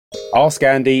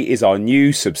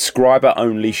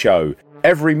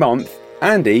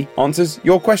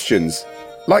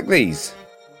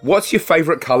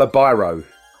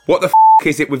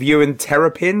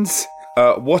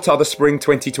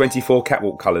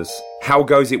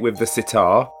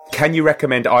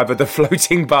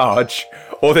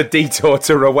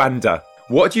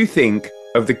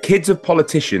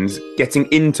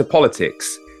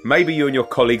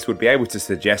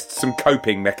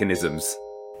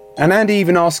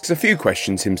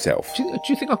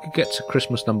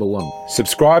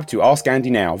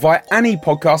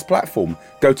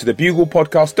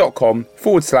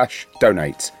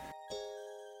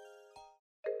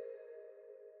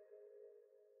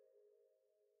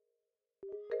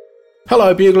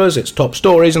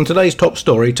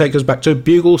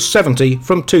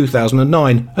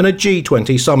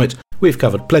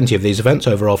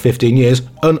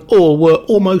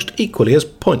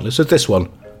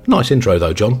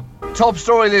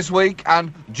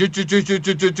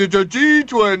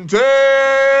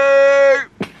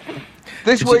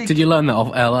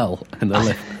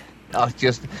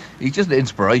He's just an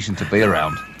inspiration to be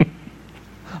around.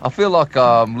 I feel like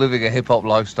I'm living a hip-hop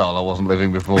lifestyle I wasn't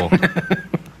living before.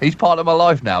 He's part of my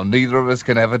life now. Neither of us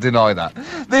can ever deny that.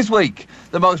 This week,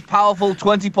 the most powerful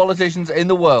 20 politicians in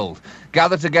the world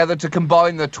gather together to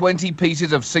combine the 20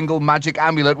 pieces of single magic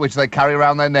amulet which they carry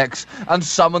around their necks and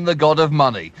summon the god of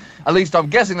money. At least I'm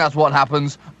guessing that's what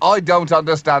happens. I don't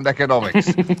understand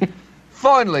economics.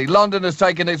 Finally, London has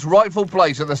taken its rightful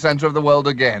place at the centre of the world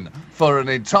again for an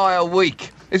entire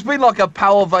week. It's been like a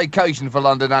power vacation for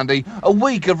London, Andy. A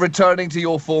week of returning to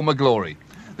your former glory.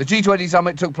 The G20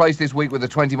 summit took place this week with the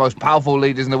 20 most powerful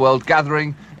leaders in the world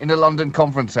gathering in the London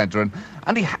Conference Centre. And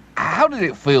Andy, how did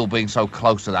it feel being so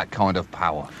close to that kind of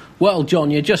power? Well, John,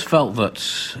 you just felt that,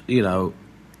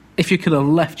 if you could have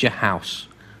left your house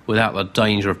without the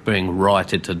danger of being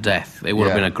rioted to death, it would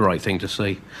have been a great thing to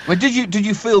see. Well, did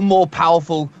you feel more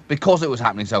powerful because it was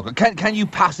happening so quickly? Can you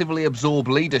passively absorb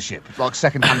leadership like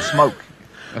second-hand smoke?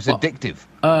 It's addictive.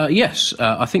 Yes,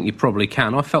 I think you probably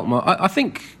can. I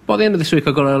think by the end of this week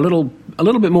I got a little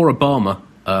bit more Obama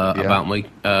about me.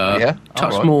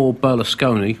 Touch more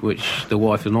Berlusconi, which the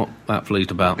wife is not that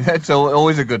pleased about. It's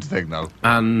always a good thing, though.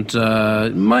 And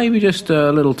maybe just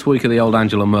a little tweak of the old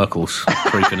Angela Merkel's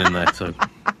creeping in there too.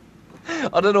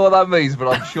 I don't know what that means, but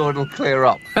I'm sure it'll clear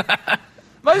up.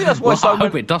 Maybe that's why I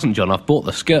hope it doesn't, John. I've bought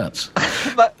the skirts.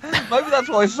 Maybe that's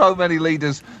why so many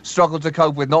leaders struggle to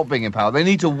cope with not being in power. They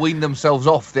need to wean themselves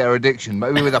off their addiction,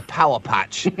 maybe with a power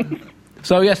patch.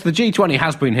 So, yes, the G20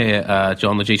 has been here,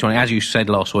 John. The G20, as you said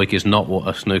last week, is not what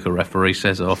a snooker referee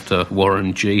says after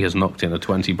Warren G has knocked in a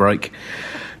 20 break,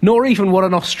 nor even what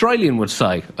an Australian would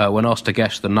say when asked to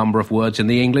guess the number of words in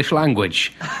the English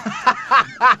language.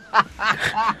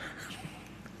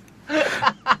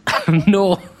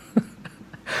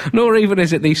 Nor even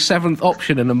is it the seventh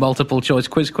option in a multiple-choice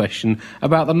quiz question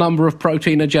about the number of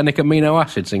proteinogenic amino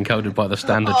acids encoded by the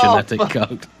standard genetic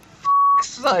code.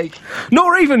 Sake.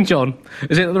 Nor even, John,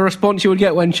 is it the response you would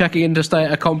get when checking in to stay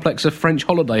at a complex of French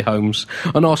holiday homes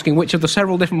and asking which of the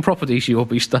several different properties you will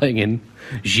be staying in.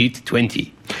 Gîte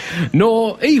 20.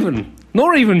 Nor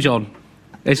even, John,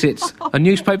 is it a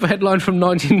newspaper headline from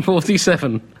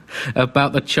 1947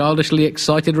 about the childishly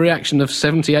excited reaction of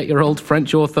 78-year-old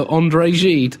French author André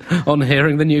Gide on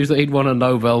hearing the news that he'd won a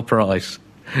Nobel Prize.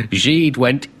 Gide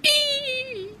went,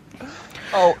 eee!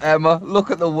 Oh, Emma,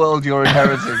 look at the world you're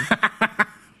inheriting.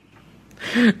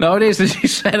 No, it is, as you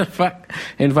said, in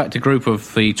fact, a group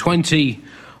of the 20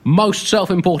 most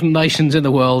self-important nations in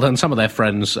the world and some of their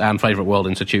friends and favourite world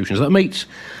institutions that meet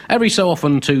every so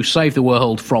often to save the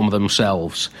world from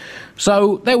themselves.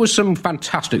 So there was some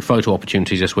fantastic photo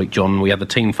opportunities this week, John. We had the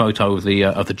team photo of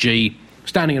the G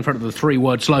standing in front of the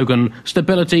three-word slogan,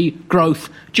 stability, growth,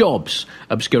 jobs,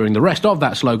 obscuring the rest of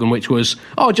that slogan, which was,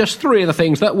 just three of the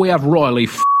things that we have royally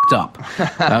f***ed up.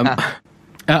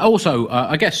 Also,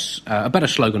 I guess a better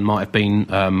slogan might have been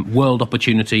world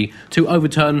opportunity to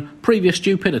overturn previous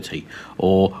stupidity,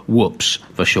 or whoops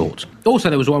for short. Also,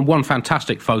 there was one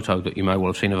fantastic photo that you may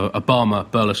well have seen of Obama,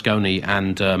 Berlusconi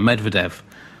and Medvedev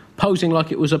posing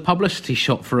like it was a publicity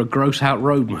shot for a gross-out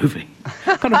road movie,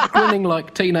 kind of grinning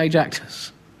like teenage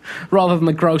actors, rather than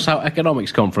the gross-out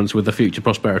economics conference with the future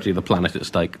prosperity of the planet at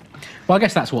stake. Well, I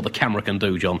guess that's what the camera can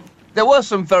do, John. There were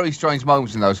some very strange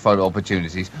moments in those photo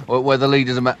opportunities where the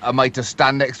leaders are made to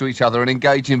stand next to each other and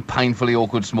engage in painfully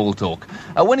awkward small talk.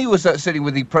 When he was sitting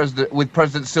with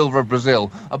President Silva of Brazil,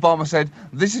 Obama said,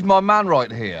 "This is my man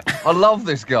right here. I love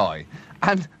this guy."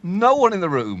 And no one in the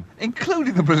room,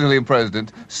 including the Brazilian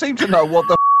president, seemed to know what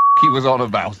the he was on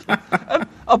about. And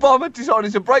Obama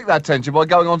decided to break that tension by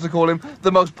going on to call him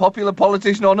the most popular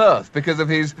politician on earth because of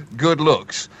his good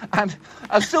looks. And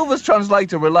as Silver's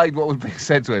translator relayed what was being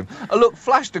said to him, a look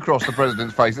flashed across the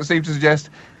president's face that seemed to suggest,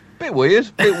 bit weird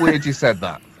you said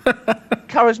that.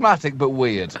 Charismatic but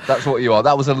weird. That's what you are.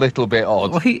 That was a little bit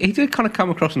odd. Well, he did kind of come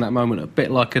across in that moment a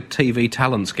bit like a TV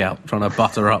talent scout trying to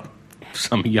butter up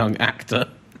some young actor.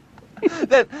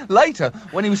 Then later,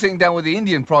 when he was sitting down with the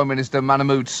Indian Prime Minister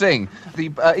Manmohan Singh,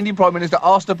 the Indian Prime Minister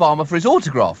asked Obama for his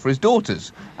autograph for his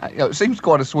daughters. It seems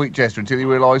quite a sweet gesture until he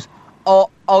realised,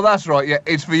 oh, that's right, yeah,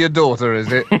 it's for your daughter,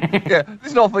 is it? Yeah,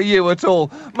 it's not for you at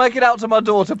all. Make it out to my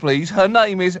daughter, please. Her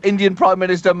name is Indian Prime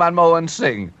Minister Manmohan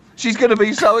Singh. She's going to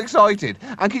be so excited.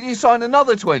 And can you sign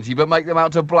another 20 but make them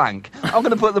out to blank? I'm going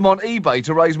to put them on eBay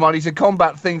to raise money to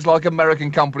combat things like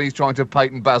American companies trying to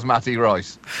patent basmati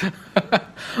rice.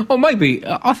 Well, maybe,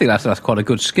 I think that's quite a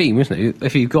good scheme, isn't it?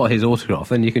 If you've got his autograph,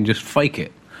 then you can just fake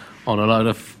it on a load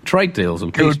of trade deals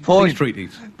and peace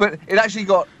treaties. But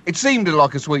it seemed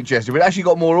like a sweet gesture, but it actually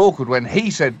got more awkward when he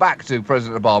said back to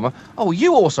President Obama, oh,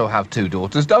 you also have 2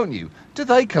 daughters, don't you? Do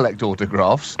they collect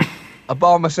autographs?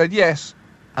 Obama said yes.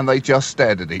 And they just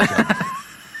stared at each other.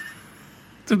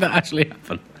 Did that actually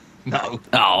happen? No.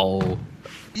 Oh.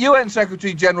 UN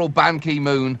Secretary General Ban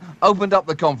Ki-moon opened up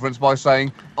the conference by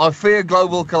saying, I fear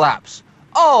global collapse.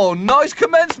 Oh, nice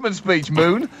commencement speech,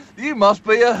 Moon. You must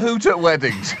be a hoot at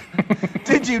weddings.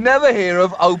 Did you never hear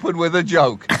of open with a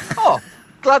joke? Oh,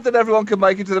 glad that everyone can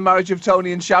make it to the marriage of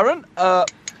Tony and Sharon.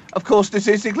 Of course,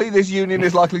 statistically, this union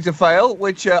is likely to fail,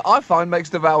 which I find makes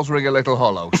the vows ring a little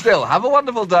hollow. Still, have a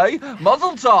wonderful day.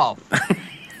 Mazel tov.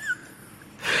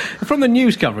 From the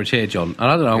news coverage here, John, and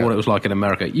I don't know what it was like in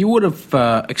America, you would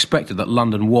have expected that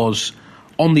London was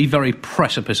on the very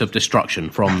precipice of destruction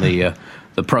from the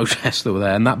protests that were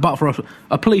there, and that but for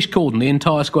a police cordon, the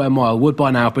entire square mile would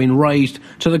by now have been razed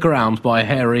to the ground by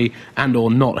hairy and or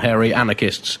not hairy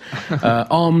anarchists,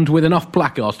 armed with enough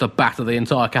placards to batter the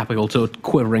entire capital to a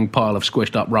quivering pile of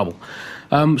squished up rubble.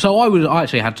 So I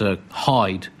actually had to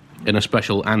hide in a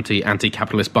special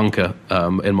anti-capitalist bunker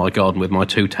in my garden with my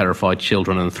 2 terrified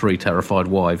children and 3 terrified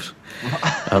wives.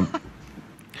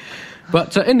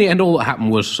 But in the end, all that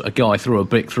happened was a guy threw a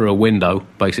brick through a window,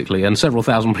 basically, and several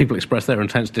thousand people expressed their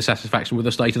intense dissatisfaction with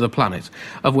the state of the planet,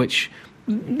 of which,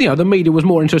 the media was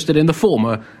more interested in the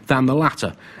former than the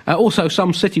latter. Also,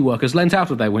 some city workers leant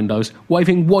out of their windows,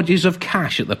 waving wadges of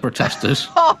cash at the protesters.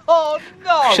 Oh,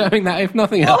 no! Showing that, if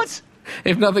nothing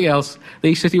else,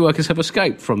 these city workers have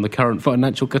escaped from the current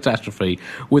financial catastrophe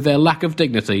with their lack of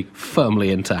dignity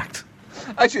firmly intact.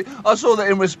 Actually, I saw that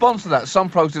in response to that, some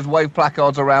protesters waved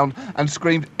placards around and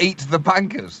screamed, eat the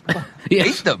bankers. Yes.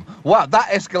 Eat them? Wow, that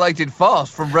escalated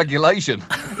fast from regulation.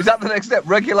 Is that the next step?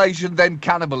 Regulation, then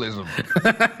cannibalism.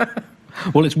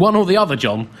 Well, it's one or the other,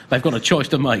 John. They've got a choice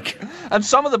to make. And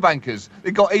some of the bankers,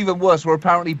 it got even worse, were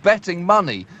apparently betting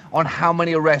money on how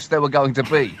many arrests there were going to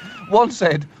be. One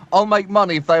said, I'll make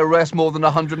money if they arrest more than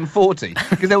 140.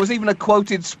 Because there was even a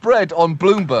quoted spread on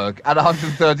Bloomberg at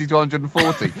 130 to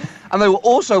 140. And they were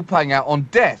also paying out on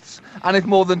deaths and if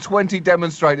more than 20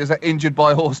 demonstrators are injured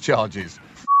by horse charges.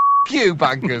 F*** you,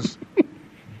 bankers.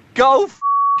 Go f***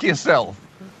 yourself.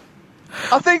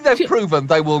 I think they've proven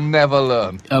they will never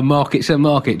learn. A market's a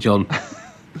market, John.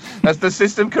 That's the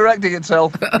system correcting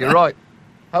itself. You're right.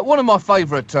 One of my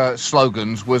favourite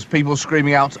slogans was people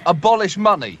screaming out, abolish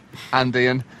money, Andy,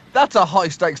 and that's a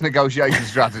high-stakes negotiation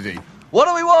strategy. What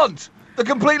do we want? The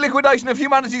complete liquidation of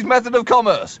humanity's method of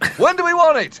commerce. When do we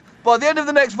want it? By the end of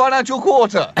the next financial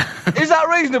quarter. Is that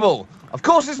reasonable? Of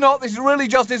course it's not. This is really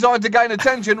just designed to gain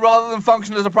attention rather than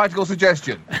function as a practical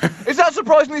suggestion. Is that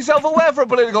surprisingly self-aware for a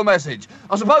political message?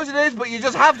 I suppose it is, but you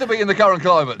just have to be in the current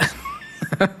climate.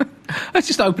 That's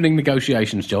just opening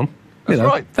negotiations, John. That's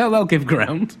right. They'll give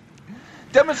ground.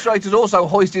 Demonstrators also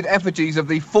hoisted effigies of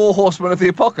the 4 horsemen of the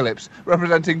apocalypse,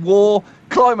 representing war,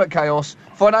 climate chaos,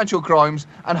 financial crimes,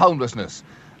 and homelessness.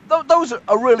 Those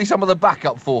are really some of the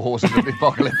backup 4 horses of the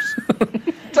apocalypse.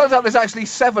 Turns out there's actually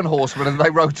 7 horsemen and they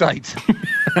rotate.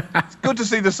 It's good to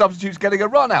see the substitutes getting a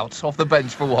run out off the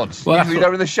bench for once. Well, usually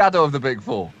they're in the shadow of the big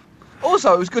 4.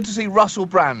 Also, it was good to see Russell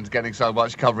Brand getting so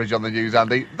much coverage on the news,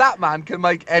 Andy. That man can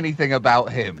make anything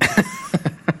about him.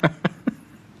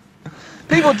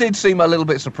 People did seem a little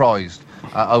bit surprised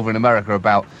over in America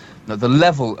about the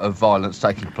level of violence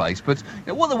taking place, but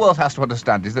what the world has to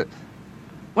understand is that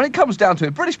when it comes down to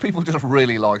it, British people just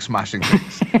really like smashing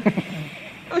things.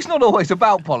 It's not always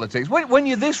about politics. When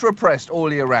you're this repressed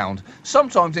all year round,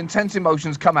 sometimes intense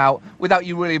emotions come out without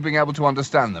you really being able to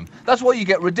understand them. That's why you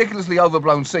get ridiculously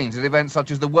overblown scenes at events such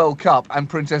as the World Cup and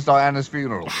Princess Diana's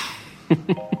funeral.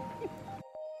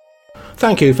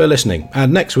 Thank you for listening,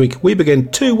 and next week we begin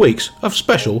 2 weeks of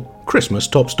special Christmas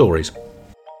top stories.